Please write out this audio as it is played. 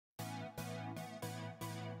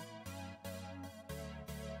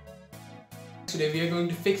Today we are going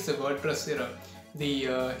to fix a WordPress error. The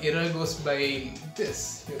error goes by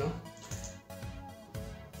this,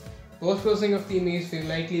 Post processing of the image failed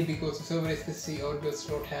likely because the server is busy or does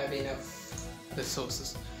not have enough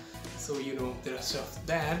resources. So the rest of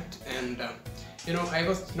that, and I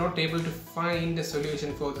was not able to find a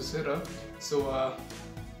solution for this error. So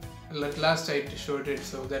at last I showed it,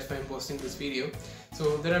 so that's why I'm posting this video.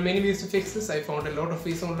 So there are many ways to fix this. I found a lot of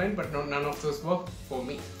ways online, but none of those work for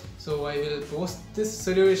me. So I will post this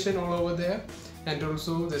solution all over there, and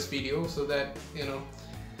also this video, so that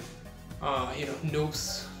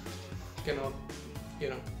noobs cannot,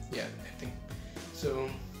 I think so.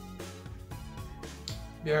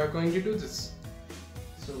 We are going to do this.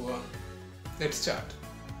 So let's start.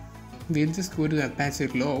 We'll just go to Apache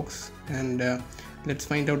logs and let's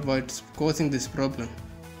find out what's causing this problem.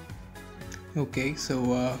 Okay,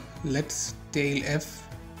 so let's tail F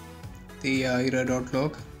the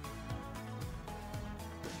error.log.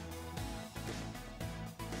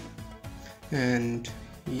 And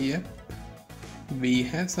yep, we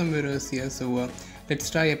have some errors here. So let's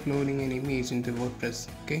try uploading an image into WordPress.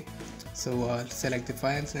 Okay, so select the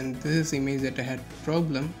files, and this is image that I had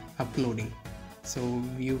problem uploading. So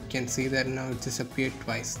you can see that now it just appeared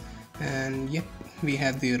twice, and yep, we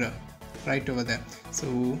have the error right over there.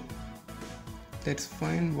 So let's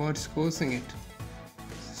find what's causing it.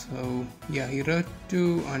 So yeah, error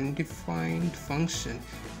to undefined function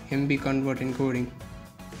MB convert encoding.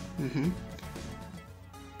 I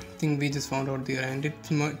think we just found out the error, and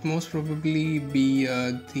it might most probably be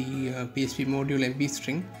the PHP module MB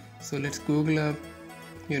string. So let's Google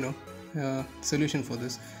a solution for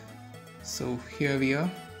this. So here we are.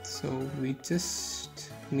 So we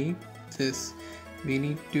just need this. We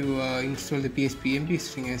need to install the PHP MB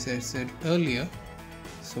string, as I said earlier.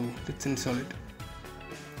 So let's install it.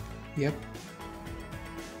 Yep.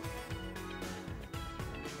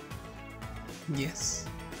 Yes.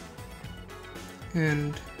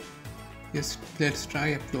 And just let's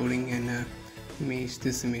try uploading an image,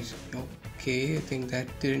 this image. Okay, I think that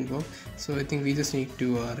didn't work. So I think we just need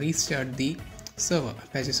to restart the server,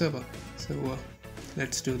 Apache server. So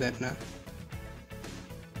let's do that now.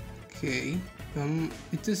 Okay,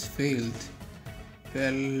 it just failed.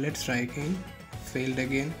 Well, let's try again. Failed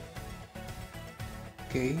again.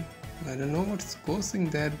 Okay, I don't know what's causing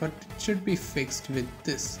that, but it should be fixed with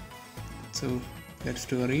this. So let's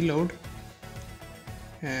do a reload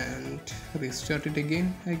and restart it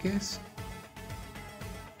again, I guess.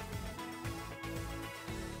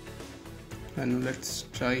 And let's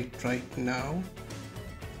try it right now.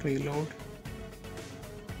 Reload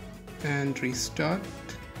and restart.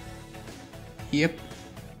 Yep,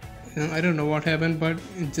 I don't know what happened, but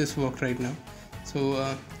it just worked right now.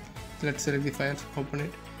 So let's select the file, open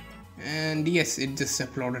it, and yes, it just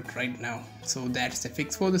uploaded right now. So that's the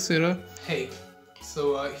fix for this error. Hey,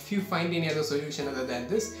 so if you find any other solution other than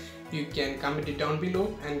this, you can comment it down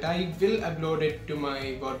below, and I will upload it to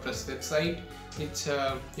my WordPress website, which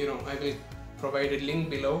I will provide a link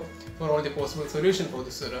below for all the possible solution for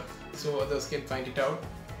this error, so others can find it out.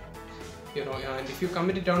 And if you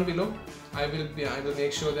comment it down below, I will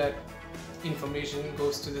make sure that information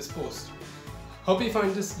goes to this post. Hope you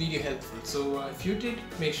found this video helpful. So if you did,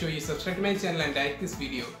 make sure you subscribe to my channel and like this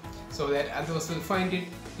video, so that others will find it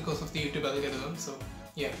because of the YouTube algorithm. So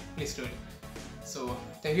yeah, please do it. So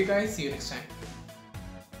thank you guys, see you next time.